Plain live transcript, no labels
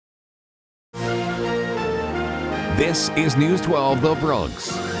This is News 12 The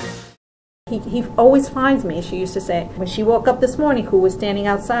Bronx. He always finds me, she used to say. When she woke up this morning, who was standing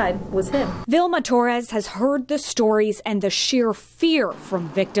outside was him. Vilma Torres has heard the stories and the sheer fear from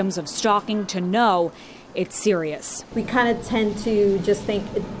victims of stalking to know it's serious. We kind of tend to just think,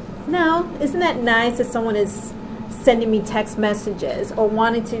 no, isn't that nice that someone is sending me text messages or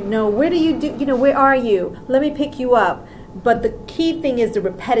wanting to know, where are you? Let me pick you up. But the key thing is the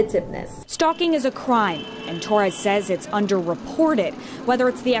repetitiveness. Stalking is a crime, and Torres says it's underreported. Whether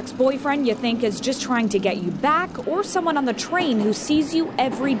it's the ex-boyfriend you think is just trying to get you back, or someone on the train who sees you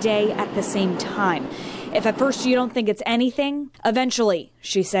every day at the same time. If at first you don't think it's anything, eventually,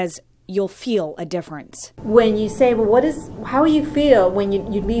 she says, you'll feel a difference. When you say, well, how do you feel when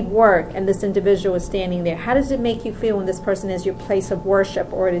you leave work and this individual is standing there? How does it make you feel when this person is your place of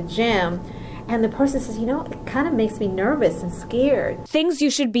worship or at a gym? And the person says, it kind of makes me nervous and scared. Things you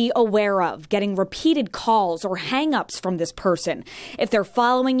should be aware of: getting repeated calls or hang-ups from this person. If they're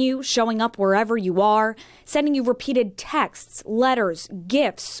following you, showing up wherever you are, sending you repeated texts, letters,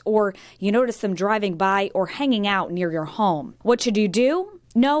 gifts, or you notice them driving by or hanging out near your home. What should you do?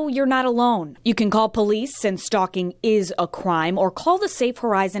 No, you're not alone. You can call police since stalking is a crime, or call the Safe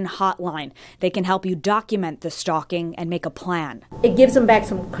Horizon hotline. They can help you document the stalking and make a plan. It gives them back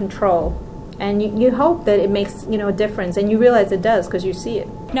some control. And you hope that it makes, a difference, and you realize it does because you see it.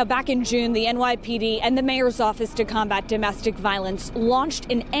 Now, back in June, the NYPD and the Mayor's Office to Combat Domestic Violence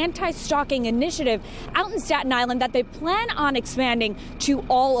launched an anti-stalking initiative out in Staten Island that they plan on expanding to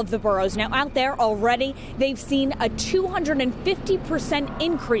all of the boroughs. Now, out there already, they've seen a 250%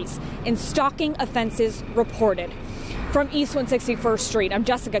 increase in stalking offenses reported. From East 161st Street, I'm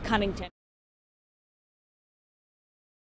Jessica Cunnington.